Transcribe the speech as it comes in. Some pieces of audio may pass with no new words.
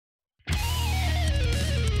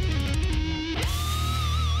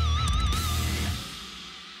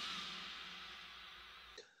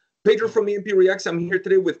Pedro from A&P-REACTS. I'm here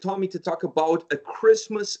today with Tommy to talk about A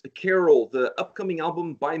Christmas Carol, the upcoming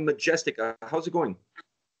album by Majestica. How's it going?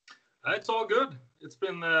 It's all good. It's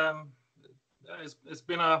been a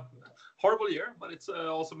horrible year, but it's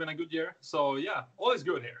also been a good year. So yeah, all is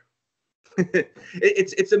good here.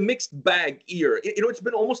 It's a mixed bag year. You know, it's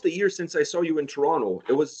been almost a year since I saw you in Toronto.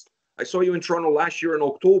 I saw you in Toronto last year in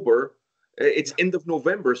October. It's end of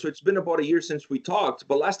November, so it's been about a year since we talked.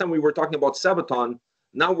 But last time we were talking about Sabaton.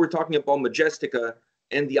 Now we're talking about Majestica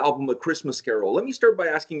and the album A Christmas Carol. Let me start by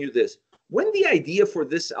asking you this. When the idea for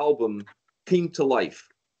this album came to life?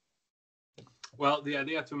 Well, the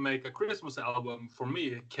idea to make a Christmas album for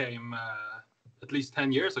me came at least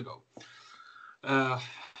 10 years ago.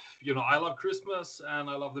 You know, I love Christmas and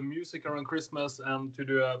I love the music around Christmas, and to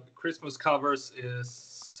do Christmas covers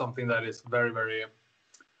is something that is very, very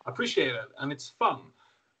appreciated, and it's fun.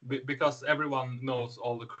 Because everyone knows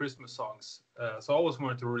all the Christmas songs. So I always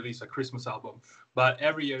wanted to release a Christmas album. But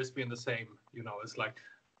every year it's been the same. You know, it's like,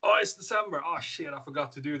 oh, it's December. Oh, shit, I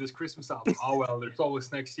forgot to do this Christmas album. Oh, well, there's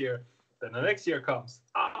always next year. Then the next year comes.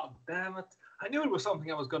 Oh, damn it. I knew it was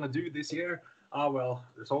something I was going to do this year. Oh, well,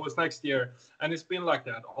 there's always next year. And it's been like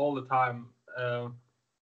that all the time.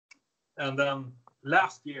 And then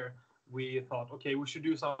last year, we thought, okay, we should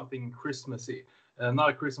do something Christmassy. Not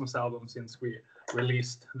a Christmas album, since we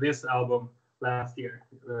released this album last year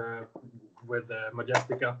with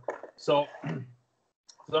Majestica. So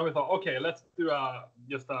then we thought, okay, let's do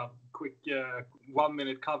just a quick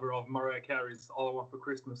 1-minute cover of Mariah Carey's All I Want for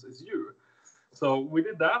Christmas Is You. So we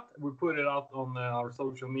did that. We put it out on our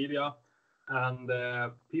social media, and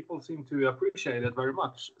people seem to appreciate it very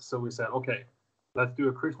much. So we said, okay, let's do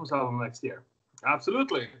a Christmas album next year.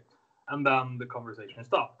 Absolutely. And then the conversation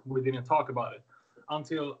stopped. We didn't talk about it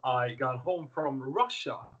until I got home from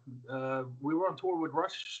Russia. We were on tour with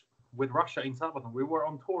Russia in Sabaton. We were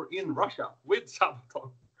on tour in Russia with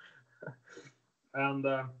Sabaton. And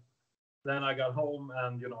then I got home,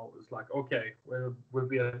 and, you know, it's like, okay, we'll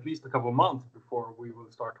be at least a couple of months before we will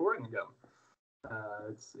start touring again.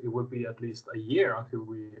 It would be at least a year until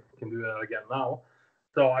we can do that again now.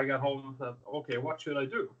 So I got home and said, okay, what should I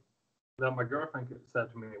do? Then my girlfriend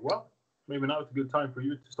said to me, well, maybe now it's a good time for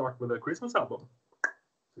you to start with a Christmas album.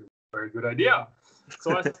 Very good idea.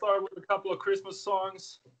 So I started with a couple of Christmas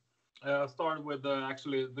songs. Started with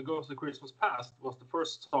actually The Ghost of Christmas Past was the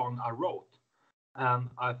first song I wrote. And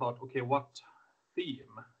I thought, okay, what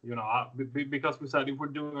theme? You know, because we said if we're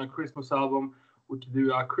doing a Christmas album, we could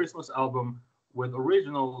do a Christmas album with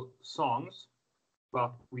original songs,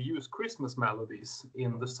 but we use Christmas melodies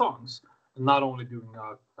in the songs. Not only doing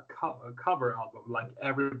a cover album like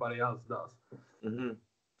everybody else does. Mm-hmm.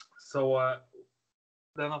 So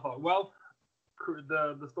then I thought, well,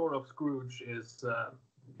 the story of Scrooge is,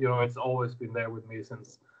 you know, it's always been there with me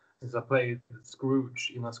since I played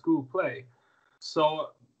Scrooge in a school play. So,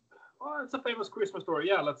 well, it's a famous Christmas story.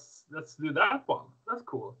 Yeah, let's do that one. That's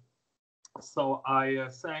cool. So I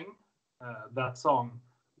sang that song,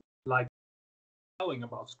 like telling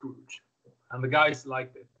about Scrooge, and the guys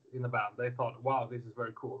liked it in the band. They thought, wow, this is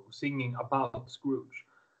very cool, singing about Scrooge.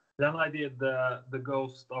 Then I did the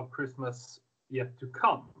Ghost of Christmas Yet to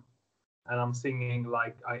Come, and I'm singing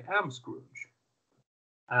like I am Scrooge.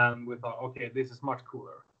 And we thought, okay, this is much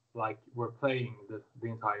cooler. Like we're playing the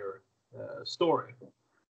entire story.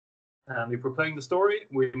 And if we're playing the story,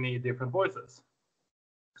 we need different voices.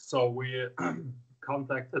 So we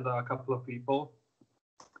contacted a couple of people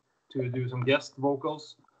to do some guest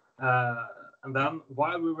vocals. And then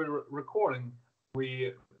while we were recording,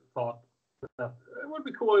 we thought that it would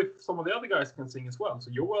be cool if some of the other guys can sing as well. So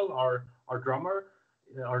Joel, our drummer,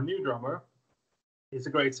 our new drummer, is a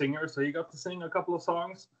great singer. So he got to sing a couple of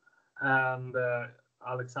songs. And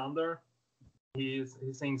Alexander, he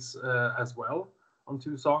sings as well on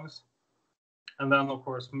 2 songs. And then, of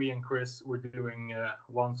course, me and Chris were doing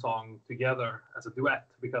one song together as a duet,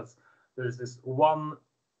 because there's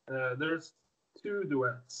there's 2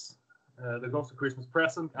 duets. The Ghost of Christmas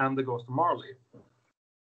Present and The Ghost of Marley.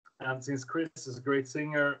 And since Chris is a great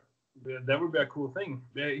singer, that would be a cool thing.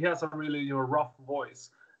 He has a really rough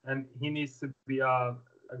voice, and he needs to be a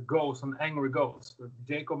ghost, an angry ghost.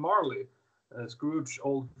 Jacob Marley, Scrooge's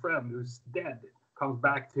old friend who's dead, comes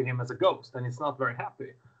back to him as a ghost, and he's not very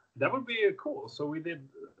happy. That would be cool. So we did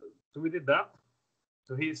that.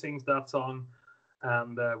 So he sings that song,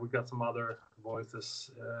 and we got some other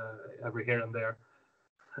voices every here and there.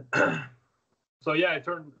 So yeah, it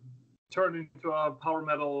turned into a power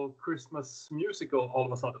metal Christmas musical all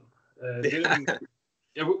of a sudden.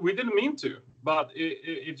 We didn't mean to, but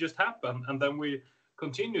it just happened, and then we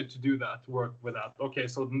continued to do that, work with that. Okay,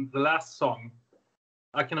 so the last song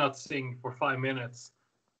I cannot sing for 5 minutes.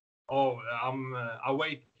 Oh, I'm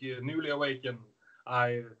awake, newly awakened.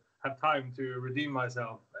 I have time to redeem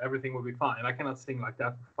myself. Everything will be fine. I cannot sing like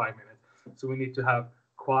that for 5 minutes. So we need to have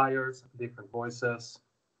choirs, different voices,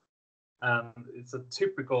 and it's a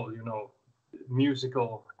typical,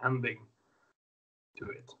 musical ending to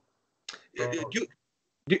it. So,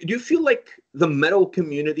 Do you feel like the metal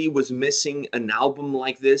community was missing an album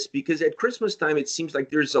like this? Because at Christmas time, it seems like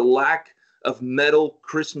there's a lack of metal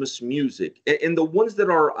Christmas music. And the ones that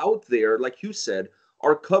are out there, like you said,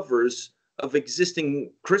 are covers of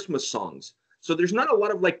existing Christmas songs. So there's not a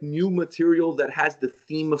lot of like new material that has the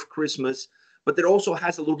theme of Christmas, but that also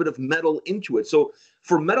has a little bit of metal into it. So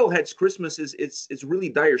for metalheads, Christmas is it's really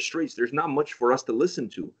dire straits. There's not much for us to listen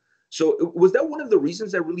to. So was that one of the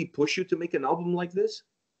reasons that really pushed you to make an album like this?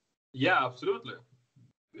 yeah, absolutely.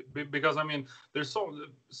 Because I mean, there's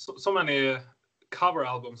so many cover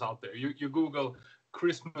albums out there. You Google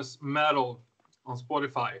Christmas metal on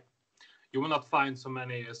Spotify, you will not find so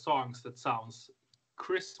many songs that sounds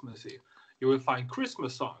Christmassy. You will find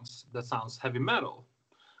Christmas songs that sounds heavy metal,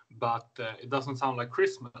 but it doesn't sound like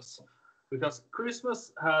Christmas, because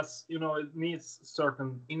Christmas has, it needs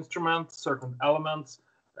certain instruments, certain elements,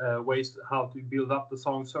 ways how to build up the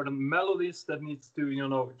song, certain melodies that needs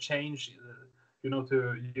to, change,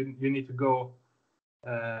 you need to go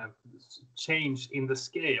uh, change in the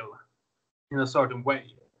scale in a certain way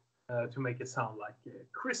to make it sound like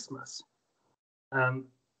Christmas. And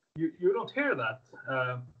you don't hear that.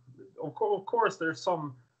 Of course, there's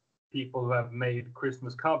some people who have made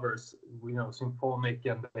Christmas covers, symphonic,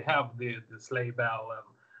 and they have the sleigh bell and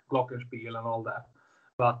glockenspiel and all that.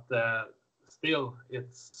 But still,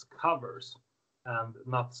 it's covers and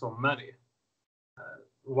not so many.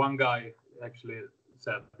 One guy actually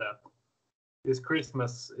said that this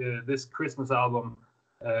Christmas album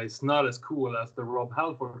is not as cool as the Rob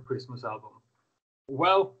Halford Christmas album.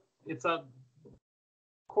 Well, it's a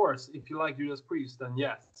course, if you like Judas Priest, then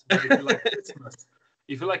yes. But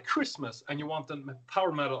if you like Christmas and you want a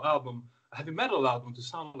power metal album, a heavy metal album to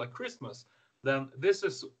sound like Christmas, then this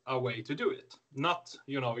is a way to do it. Not,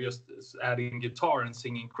 just adding guitar and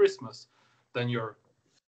singing Christmas. Then you're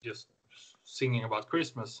just singing about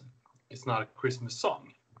Christmas. It's not a Christmas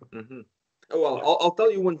song. Mm-hmm. Oh, well, I'll tell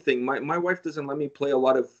you one thing. My wife doesn't let me play a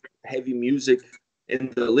lot of heavy music in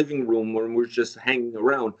the living room when we're just hanging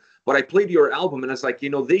around. But I played your album, and it's like,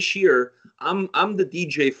 this year I'm the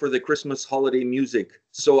DJ for the Christmas holiday music.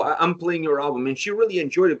 So I'm playing your album, and she really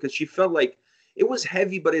enjoyed it because she felt like it was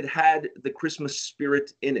heavy, but it had the Christmas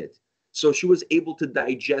spirit in it. So she was able to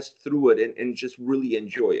digest through it and just really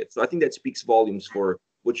enjoy it. So I think that speaks volumes for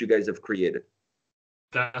what you guys have created.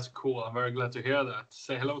 That's cool. I'm very glad to hear that.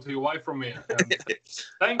 Say hello to your wife from me. And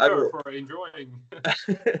thank I her will. for enjoying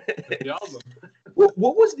the album.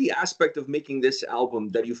 What was the aspect of making this album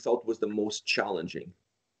that you felt was the most challenging?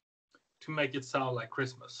 To make it sound like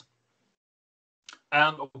Christmas.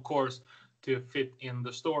 And of course, to fit in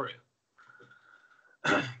the story.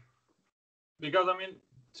 Because, I mean,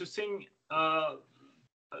 to sing,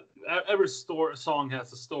 every song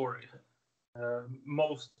has a story.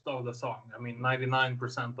 Most of the song,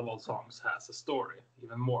 99% of all songs has a story,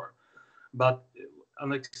 even more. But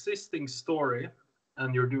an existing story,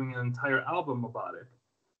 and you're doing an entire album about it,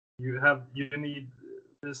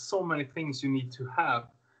 there's so many things you need to have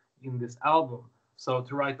in this album. So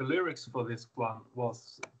to write the lyrics for this one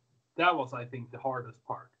was, I think, the hardest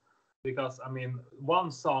part, because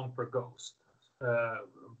one song per ghost,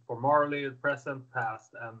 for Marley, present,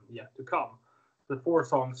 past, and yet to come. The 4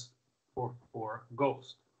 songs for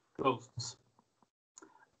ghosts,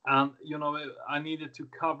 and I needed to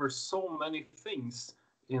cover so many things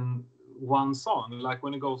in one song. Like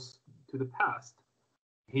when it goes to the past,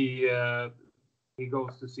 he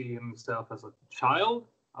goes to see himself as a child.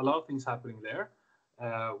 A lot of things happening there.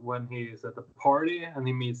 When he is at the party and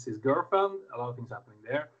he meets his girlfriend, a lot of things happening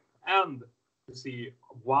there. And to see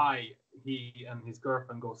why he and his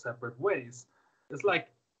girlfriend go separate ways. It's like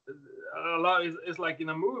it's like in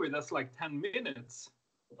a movie that's like 10 minutes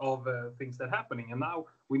of things that are happening, and now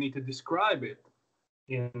we need to describe it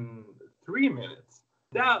in 3 minutes.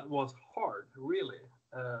 That was hard, really,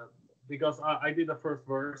 because I did the first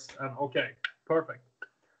verse and okay, perfect.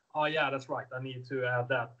 Oh yeah, that's right, I need to add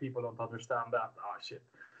that, people don't understand that. Shit,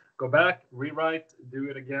 go back, rewrite, do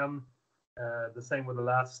it again. The same with the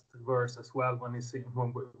last verse as well, when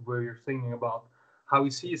where you're singing about how he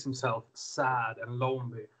sees himself sad and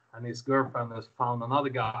lonely, and his girlfriend has found another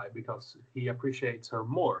guy because he appreciates her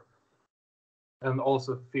more. And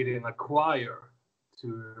also fit in a choir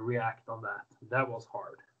to react on that. That was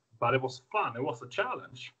hard, but it was fun. It was a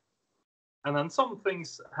challenge. And then some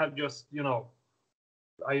things have just,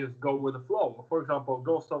 I just go with the flow. For example,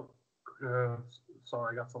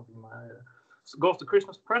 sorry, I got something in my ear. Ghost of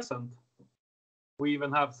Christmas Present. We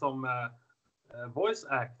even have some voice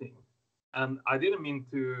acting, and I didn't mean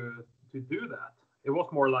to do that. It was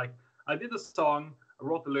more like I did a song, I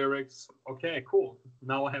wrote the lyrics. Okay, cool.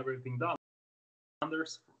 Now I have everything done.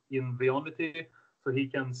 Anders in Veonity, so he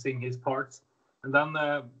can sing his parts. And then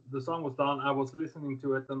the song was done. I was listening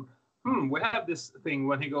to it, and we have this thing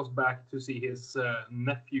when he goes back to see his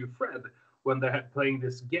nephew Fred when they're playing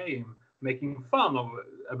this game, making fun of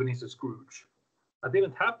Ebenezer Scrooge. I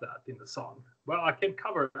didn't have that in the song. Well, I can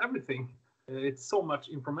cover everything. It's so much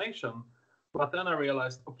information. But then I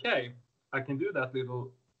realized, okay, I can do that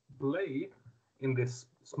little play in this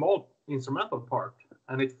small instrumental part,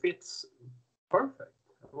 and it fits perfect.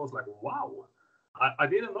 It was like, wow, I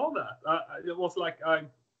didn't know that. It was like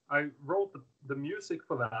I wrote the music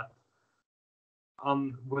for that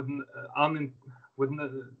with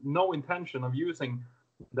no intention of using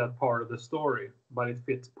that part of the story, but it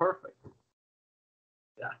fits perfect.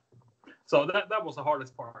 Yeah. So that was the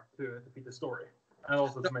hardest part to fit the story, and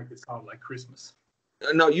also to make it sound like Christmas.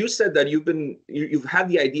 Now, you said that you've had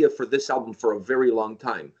the idea for this album for a very long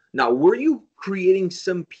time. Now, were you creating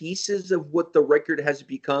some pieces of what the record has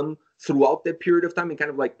become throughout that period of time, and kind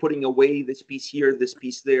of like putting away this piece here, this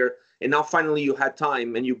piece there, and now finally you had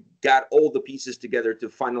time and you got all the pieces together to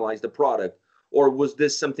finalize the product? Or was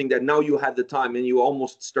this something that now you had the time and you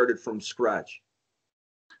almost started from scratch?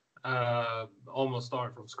 Almost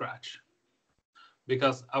started from scratch.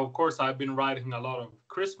 Because, of course, I've been writing a lot of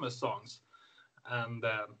Christmas songs. And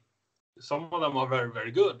some of them are very,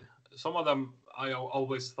 very good. Some of them I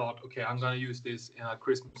always thought, okay, I'm going to use this in a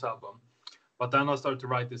Christmas album. But then I started to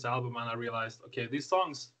write this album and I realized, okay, these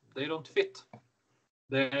songs, they don't fit.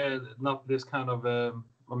 They're not this kind of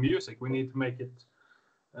music. We need to make it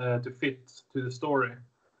to fit to the story.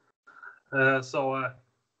 So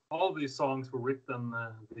all these songs were written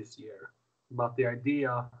this year. But the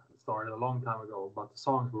idea started a long time ago, but the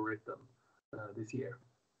songs were written this year.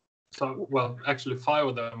 So, well, actually 5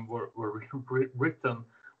 of them were written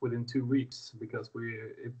within 2 weeks because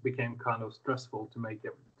it became kind of stressful to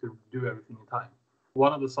do everything in time.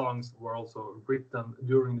 One of the songs were also written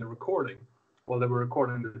during the recording. While they were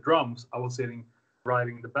recording the drums, I was sitting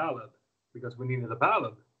writing the ballad because we needed a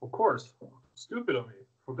ballad. Of course, stupid of me,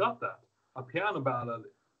 forgot that. A piano ballad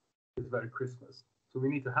is very Christmas, so we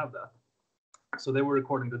need to have that. So they were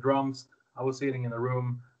recording the drums. I was sitting in a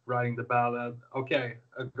room writing the ballad. Okay,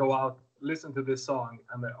 go out, listen to this song,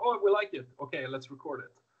 and then, oh, we like it. Okay, let's record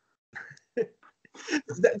it.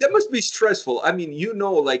 that must be stressful. I mean,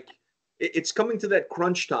 like it's coming to that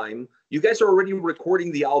crunch time. You guys are already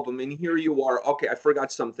recording the album, and here you are. Okay, I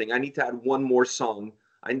forgot something. I need to add one more song.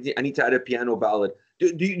 I need to add a piano ballad.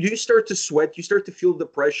 Do you start to sweat? You start to feel the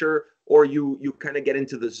pressure, or you kind of get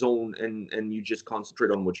into the zone and you just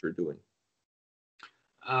concentrate on what you're doing?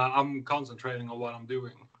 I'm concentrating on what I'm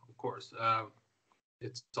doing, of course.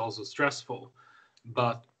 It's also stressful,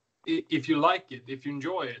 but if you like it, if you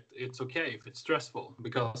enjoy it, it's okay if it's stressful,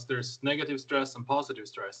 because there's negative stress and positive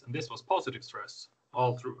stress, and this was positive stress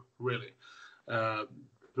all through, really.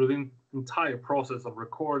 Through the entire process of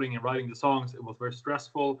recording and writing the songs, it was very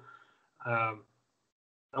stressful. I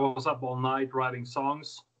was up all night writing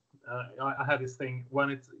songs. I had this thing,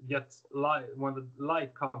 when it gets light, when the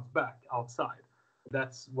light comes back outside,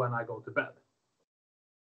 that's when I go to bed.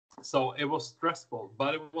 So it was stressful,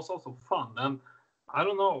 but it was also fun. And I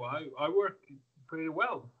don't know, I work pretty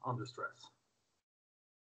well under stress.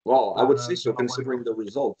 Well, I would say so, considering the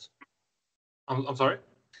results. I'm sorry?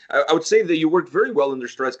 I would say that you worked very well under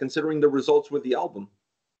stress, considering the results with the album.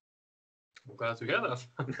 I'm glad to hear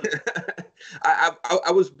that.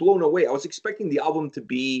 I was blown away. I was expecting the album to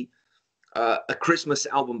be a Christmas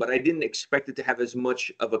album, but I didn't expect it to have as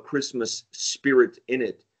much of a Christmas spirit in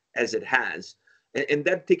it as it has. And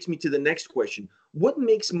that takes me to the next question. What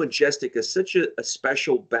makes Majestica such a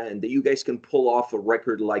special band that you guys can pull off a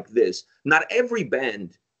record like this? Not every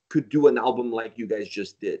band could do an album like you guys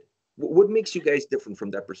just did. What makes you guys different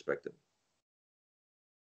from that perspective?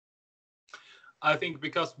 I think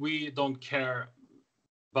because we don't care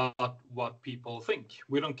about what people think.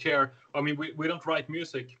 We don't care. I mean, we don't write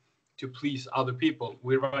music to please other people.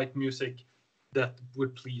 We write music that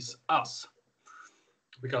would please us.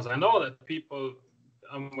 Because I know that people,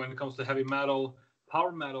 when it comes to heavy metal,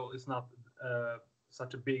 power metal is not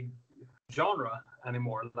such a big genre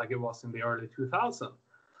anymore like it was in the early 2000s.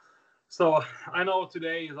 So I know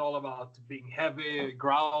today is all about being heavy,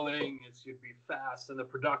 growling, it should be fast, and the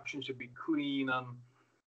production should be clean. And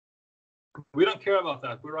We don't care about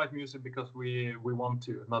that. We write music because we want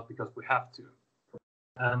to, not because we have to.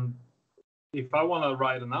 And if I want to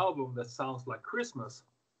write an album that sounds like Christmas,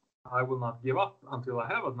 I will not give up until I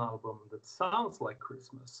have an album that sounds like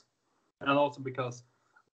Christmas. And also because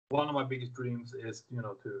one of my biggest dreams is,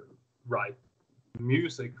 to write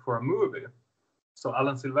music for a movie. So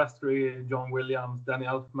Alan Silvestri, John Williams, Danny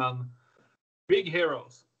Elfman, big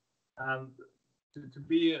heroes. And to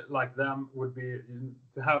be like them would be,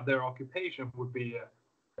 to have their occupation would be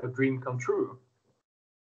a dream come true.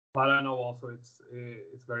 But I know also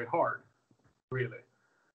it's very hard, really.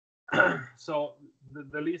 So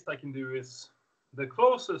the least I can do is, the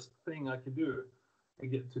closest thing I can do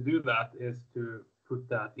to do that is to put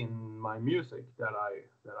that in my music that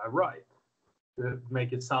I write, to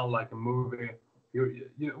make it sound like a movie.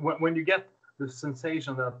 When you get the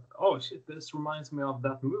sensation that, oh shit, this reminds me of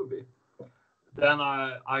that movie, then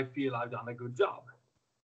I feel I've done a good job.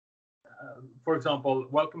 For example,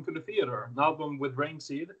 Welcome to the Theater, an album with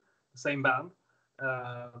Rainseed, the same band,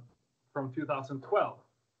 from 2012.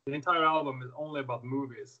 The entire album is only about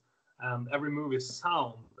movies, and every movie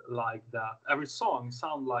sound like that. Every song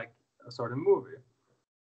sound like a certain movie.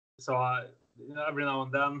 So every now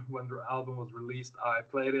and then, when the album was released, I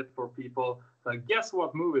played it for people. Like, guess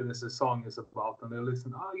what movie this song is about? And they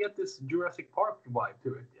listen. Oh, I get this Jurassic Park vibe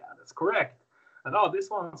to it. Yeah, that's correct. And this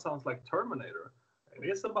one sounds like Terminator. It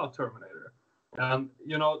is about Terminator. And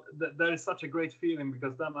that is such a great feeling,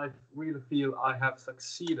 because then I really feel I have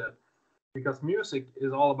succeeded. Because music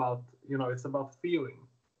is all about, it's about feeling.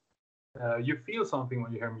 You feel something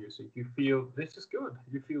when you hear music. You feel this is good.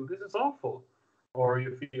 You feel this is awful. Or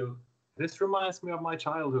you feel this reminds me of my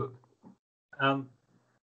childhood. And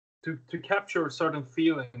to capture certain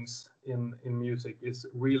feelings in music is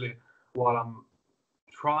really what I'm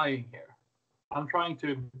trying here. I'm trying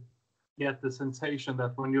to get the sensation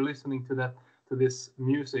that when you're listening to this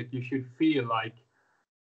music, you should feel like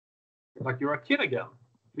you're a kid again.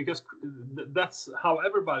 Because that's how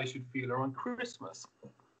everybody should feel around Christmas.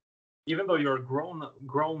 Even though you're a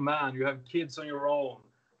grown man, you have kids on your own,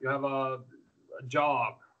 you have a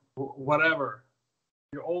job, whatever.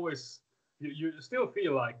 You always you still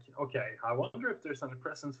feel like, okay, I wonder if there's any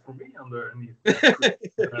presents for me underneath.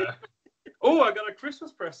 Oh, I got a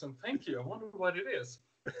Christmas present. Thank you. I wonder what it is.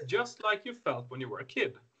 Just like you felt when you were a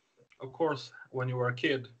kid. Of course, when you were a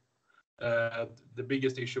kid, the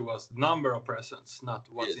biggest issue was the number of presents, not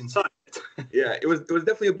what's inside. Yeah, it was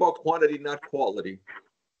definitely about quantity, not quality.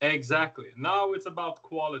 Exactly. Now it's about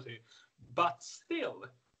quality. But still,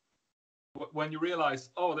 when you realize,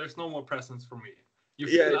 oh, there's no more presents for me, you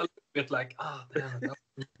feel a little bit like, damn it,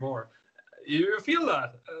 that's more. You feel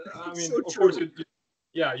that. I mean, so of course,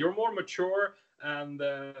 you're more mature, and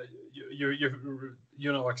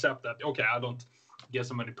you accept that. Okay, I don't get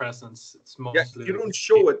so many presents. It's mostly you don't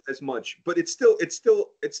show it as much, but it still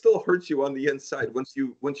hurts you on the inside once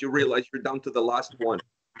you realize you're down to the last one.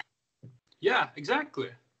 Yeah, exactly.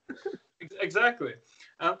 Exactly.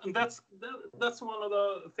 And that's one of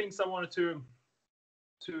the things I wanted to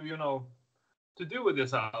do with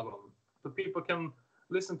this album. So people can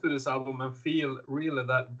listen to this album and feel really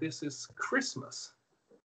that this is Christmas.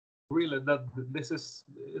 Really, that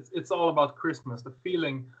it's all about Christmas, the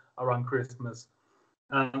feeling around Christmas.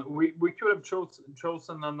 And we could have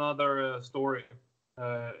chosen another story,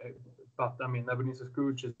 but I mean, Ebenezer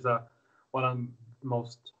Scrooge is one of the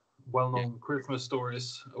most well-known Christmas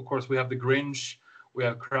stories. Of course, we have the Grinch, we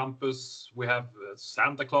have Krampus, we have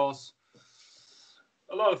Santa Claus.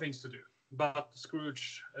 A lot of things to do. But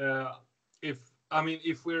Scrooge, if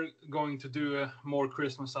we're going to do more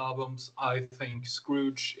Christmas albums, I think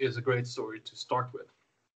Scrooge is a great story to start with.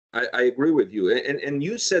 I agree with you. And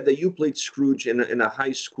you said that you played Scrooge in a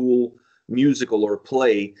high school musical or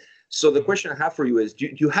play. So the question I have for you is, do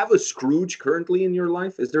you have a Scrooge currently in your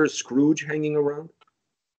life? Is there a Scrooge hanging around?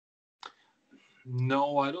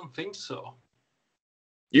 No, I don't think so.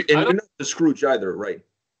 You're not a Scrooge either, right?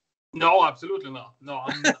 No, absolutely not. No,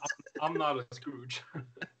 I'm not a Scrooge.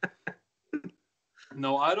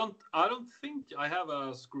 No, I don't think I have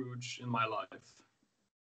a Scrooge in my life.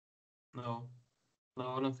 No,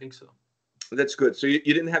 I don't think so. That's good. So you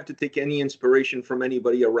didn't have to take any inspiration from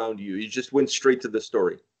anybody around you. You just went straight to the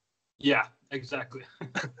story. Yeah, exactly.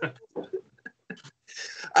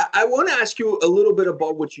 I want to ask you a little bit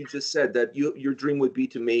about what you just said, that your dream would be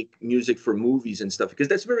to make music for movies and stuff, because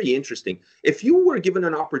that's very interesting. If you were given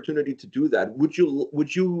an opportunity to do that, would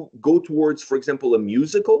you go towards, for example, a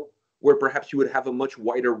musical where perhaps you would have a much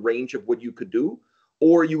wider range of what you could do?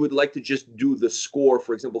 Or you would like to just do the score,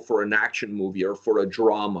 for example, for an action movie or for a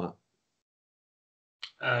drama?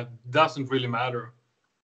 Doesn't really matter.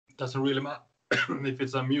 Doesn't really matter if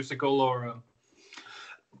it's a musical or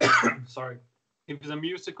sorry, if it's a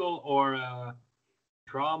musical or a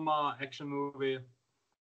drama, action movie.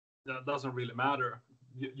 That doesn't really matter.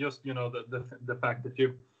 Just the fact that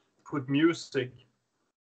you put music,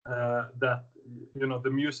 that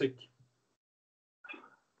the music.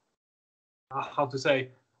 How to say,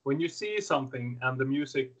 when you see something and the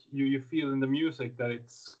music, you feel in the music that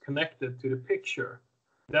it's connected to the picture.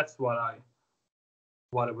 That's what I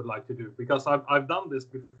would like to do, because I've done this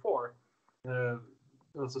before. There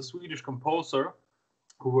was a Swedish composer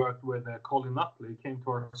who worked with Colin Nutley. He came to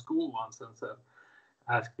our school once and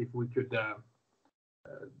asked if we could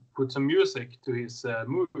put some music to his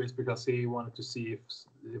movies, because he wanted to see if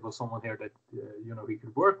it was someone here that he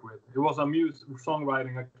could work with. It was a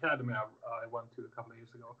songwriting academy I went to a couple of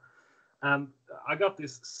years ago, and I got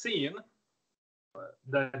this scene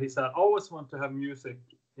that he said, I always want to have music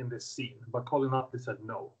in this scene, but Colin Nutley said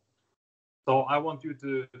no. So I want you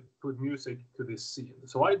to put music to this scene.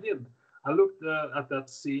 So I did. I looked at that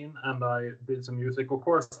scene and I did some music. Of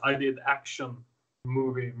course, I did action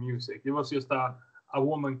movie music. It was just a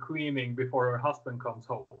woman cleaning before her husband comes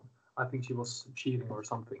home. I think she was cheating or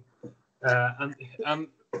something. And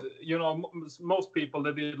most people,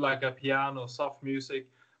 they did like a piano, soft music.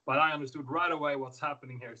 But I understood right away what's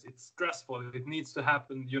happening here. It's stressful. It needs to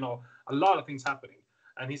happen. A lot of things happening.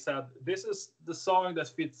 And he said, this is the song that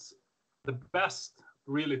fits the best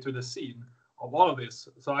really to the scene of all of this.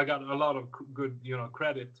 So I got a lot of good,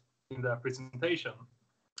 credit in the presentation.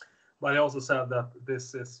 But he also said that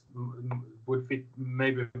this would fit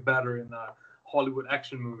maybe better in a Hollywood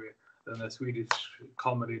action movie than a Swedish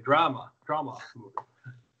comedy drama movie.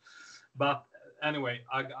 But anyway,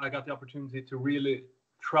 I got the opportunity to really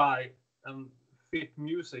try and fit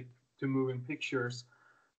music to moving pictures,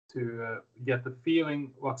 to get the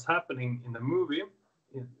feeling what's happening in the movie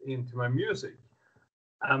into my music.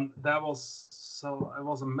 And it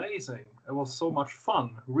was amazing. It was so much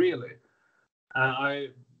fun, really. And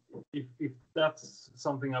if that's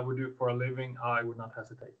something I would do for a living, I would not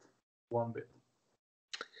hesitate one bit.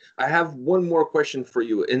 I have one more question for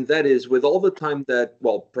you, and that is, with all the time that,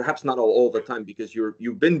 well, perhaps not all the time, because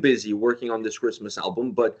you've been busy working on this Christmas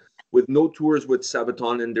album, but with no tours with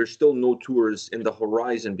Sabaton, and there's still no tours in the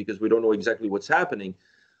horizon because we don't know exactly what's happening.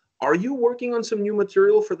 Are you working on some new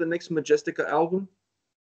material for the next Majestica album?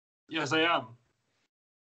 Yes, I am.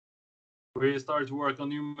 We started to work on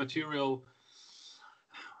new material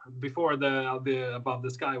before the Above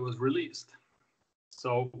the Sky was released.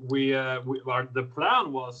 So the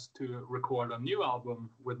plan was to record a new album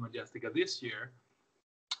with Majestica this year,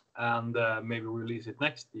 and maybe release it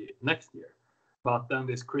next year. But then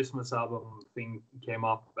this Christmas album thing came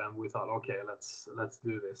up, and we thought, okay, let's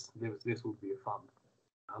do this. This would be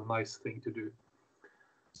a nice thing to do.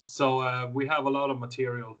 So we have a lot of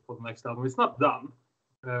material for the next album. It's not done.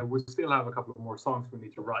 We still have a couple of more songs we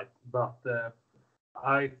need to write, but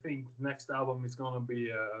I think next album is going to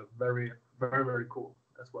be very, very, very cool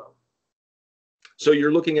as well. So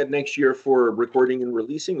you're looking at next year for recording and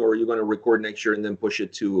releasing, or are you going to record next year and then push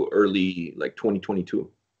it to early, like 2022?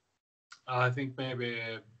 I think maybe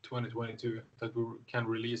 2022 that we can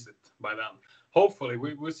release it by then. Hopefully,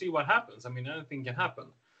 we'll see what happens. I mean, anything can happen.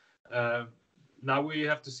 Now we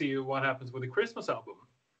have to see what happens with the Christmas album,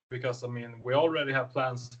 because I mean, we already have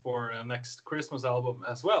plans for a next Christmas album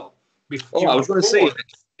as well. I was going to say,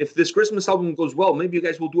 if this Christmas album goes well, maybe you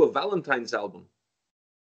guys will do a Valentine's album.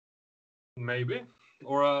 Maybe,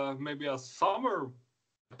 or maybe a summer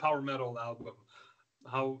power metal album.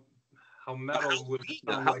 How metal would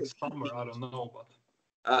sound like summer? I don't know, but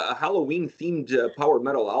a Halloween themed power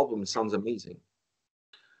metal album sounds amazing.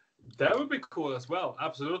 That would be cool as well.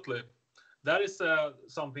 Absolutely, that is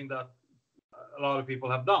something that a lot of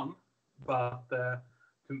people have done, but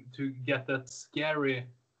to get that scary,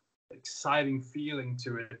 exciting feeling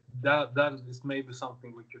to it, that is maybe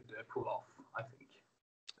something we could pull off, I think.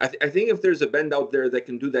 I think if there's a band out there that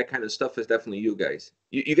can do that kind of stuff, it's definitely you guys.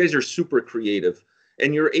 You guys are super creative,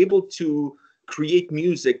 and you're able to create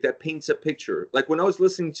music that paints a picture. Like when I was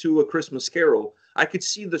listening to A Christmas Carol, I could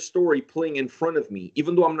see the story playing in front of me,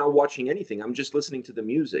 even though I'm not watching anything. I'm just listening to the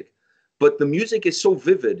music. But the music is so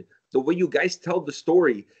vivid. The way you guys tell the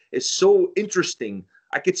story is so interesting.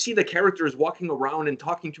 I could see the characters walking around and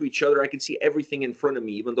talking to each other. I could see everything in front of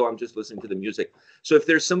me, even though I'm just listening to the music. So if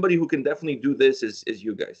there's somebody who can definitely do this, is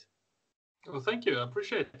you guys. Well, thank you. I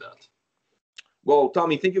appreciate that. Well,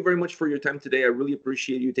 Tommy, thank you very much for your time today. I really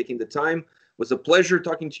appreciate you taking the time. It was a pleasure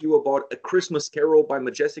talking to you about A Christmas Carol by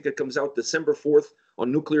Majestica. It comes out December 4th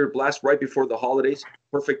on Nuclear Blast, right before the holidays.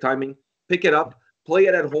 Perfect timing. Pick it up, play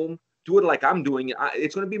it at home, do it like I'm doing it.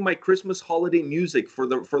 It's going to be my Christmas holiday music for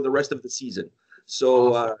the rest of the season.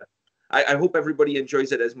 So I hope everybody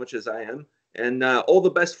enjoys it as much as I am. And all the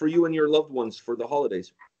best for you and your loved ones for the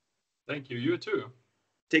holidays. Thank you. You too.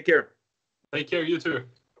 Take care. Take care. You too.